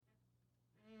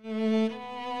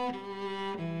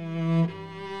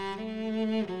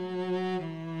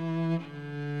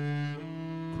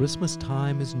Christmas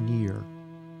time is near.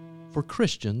 For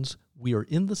Christians, we are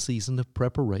in the season of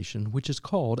preparation, which is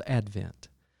called Advent.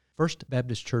 First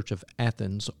Baptist Church of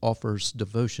Athens offers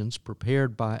devotions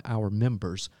prepared by our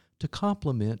members to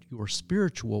complement your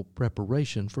spiritual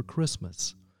preparation for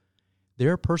Christmas.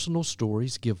 Their personal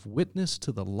stories give witness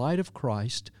to the light of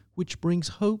Christ, which brings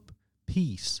hope,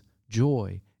 peace,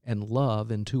 joy, and love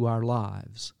into our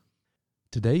lives.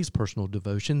 Today's personal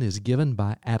devotion is given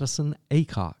by Addison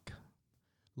Aycock.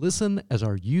 Listen as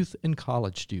our youth and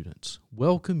college students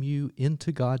welcome you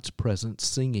into God's presence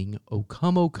singing O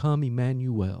Come,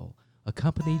 Emmanuel,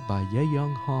 accompanied by Ye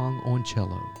Young Hong on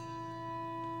cello.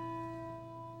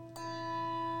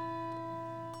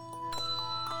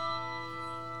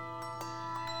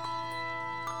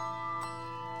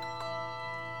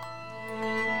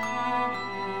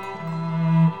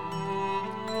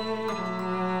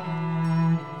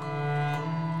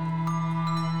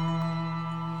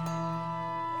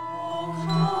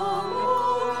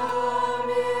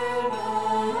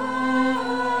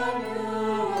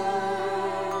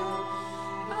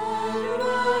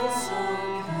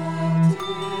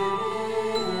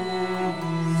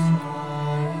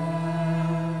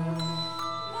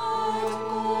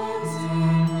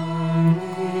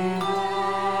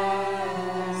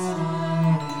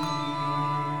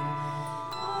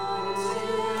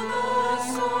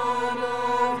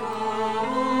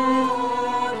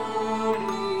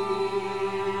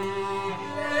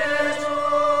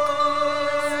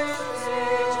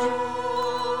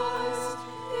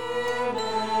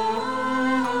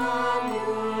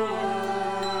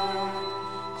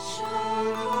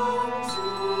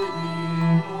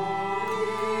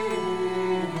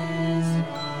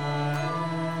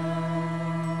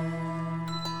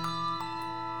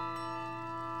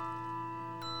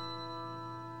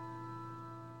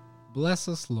 Bless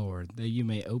us, Lord, that you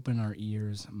may open our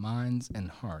ears, minds, and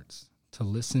hearts to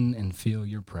listen and feel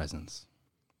your presence.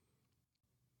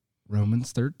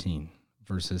 Romans 13,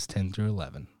 verses 10 through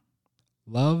 11.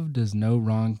 Love does no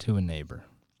wrong to a neighbor.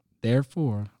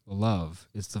 Therefore, love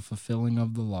is the fulfilling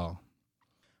of the law.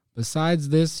 Besides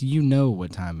this, you know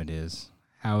what time it is,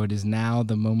 how it is now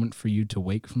the moment for you to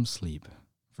wake from sleep.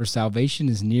 For salvation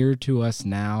is nearer to us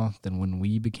now than when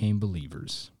we became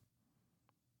believers.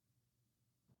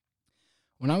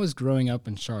 When I was growing up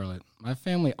in Charlotte, my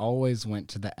family always went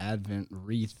to the Advent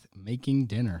wreath making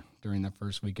dinner during the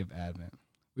first week of Advent.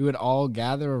 We would all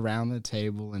gather around the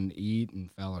table and eat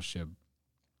and fellowship.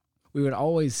 We would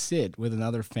always sit with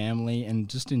another family and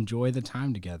just enjoy the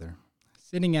time together.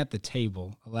 Sitting at the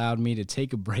table allowed me to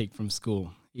take a break from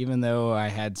school, even though I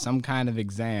had some kind of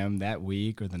exam that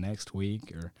week or the next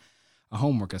week or a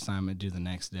homework assignment due the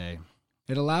next day.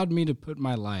 It allowed me to put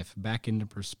my life back into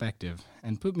perspective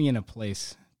and put me in a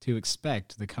place to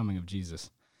expect the coming of Jesus.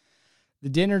 The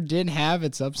dinner did have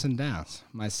its ups and downs.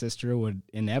 My sister would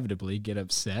inevitably get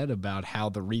upset about how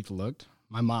the wreath looked.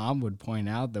 My mom would point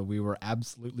out that we were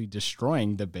absolutely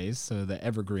destroying the base so the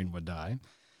evergreen would die.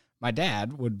 My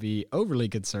dad would be overly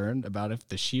concerned about if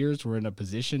the shears were in a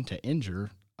position to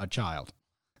injure a child.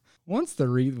 Once the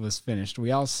wreath was finished,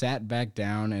 we all sat back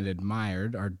down and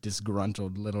admired our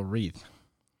disgruntled little wreath.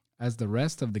 As the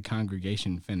rest of the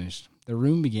congregation finished, the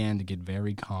room began to get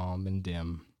very calm and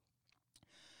dim.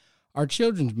 Our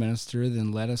children's minister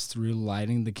then led us through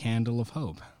lighting the candle of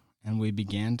hope, and we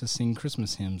began to sing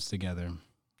Christmas hymns together.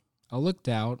 I looked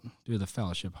out through the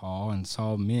fellowship hall and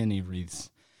saw many wreaths,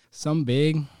 some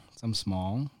big, some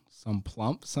small, some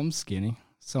plump, some skinny,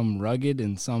 some rugged,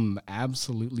 and some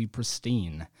absolutely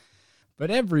pristine. But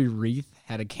every wreath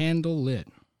had a candle lit.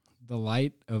 The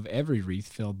light of every wreath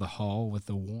filled the hall with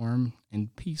a warm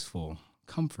and peaceful,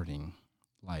 comforting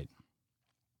light.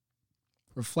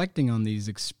 Reflecting on these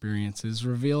experiences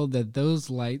revealed that those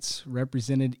lights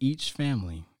represented each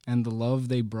family and the love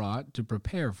they brought to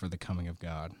prepare for the coming of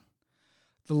God.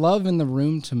 The love in the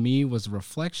room to me was a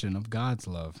reflection of God's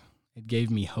love. It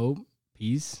gave me hope,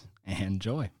 peace, and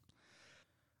joy.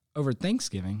 Over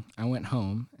Thanksgiving, I went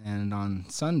home, and on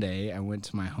Sunday, I went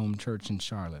to my home church in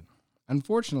Charlotte.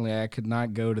 Unfortunately, I could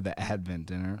not go to the Advent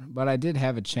dinner, but I did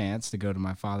have a chance to go to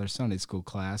my father's Sunday school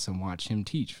class and watch him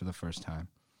teach for the first time.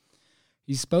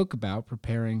 He spoke about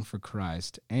preparing for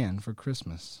Christ and for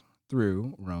Christmas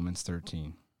through Romans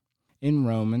 13. In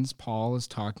Romans, Paul is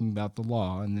talking about the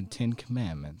law and the 10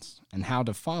 Commandments and how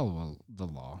to follow the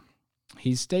law.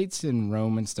 He states in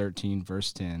Romans 13,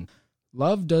 verse 10,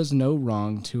 "Love does no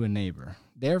wrong to a neighbor.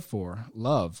 Therefore,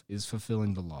 love is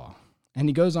fulfilling the law." And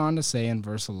he goes on to say in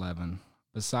verse 11,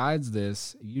 "Besides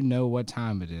this, you know what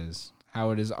time it is, how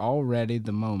it is already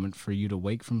the moment for you to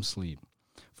wake from sleep.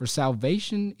 For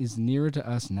salvation is nearer to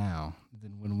us now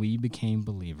than when we became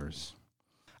believers.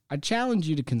 I challenge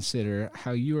you to consider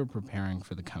how you are preparing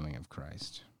for the coming of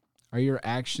Christ. Are your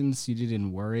actions seated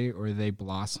in worry, or are they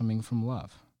blossoming from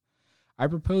love? I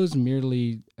propose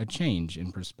merely a change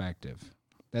in perspective,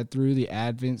 that through the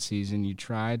Advent season you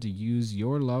try to use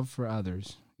your love for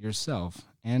others, yourself,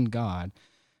 and God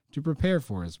to prepare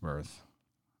for his birth.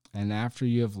 And after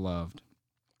you have loved,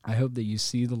 I hope that you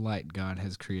see the light God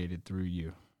has created through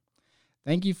you.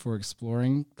 Thank you for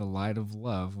exploring the light of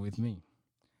love with me.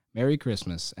 Merry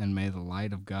Christmas, and may the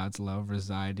light of God's love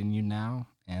reside in you now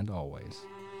and always.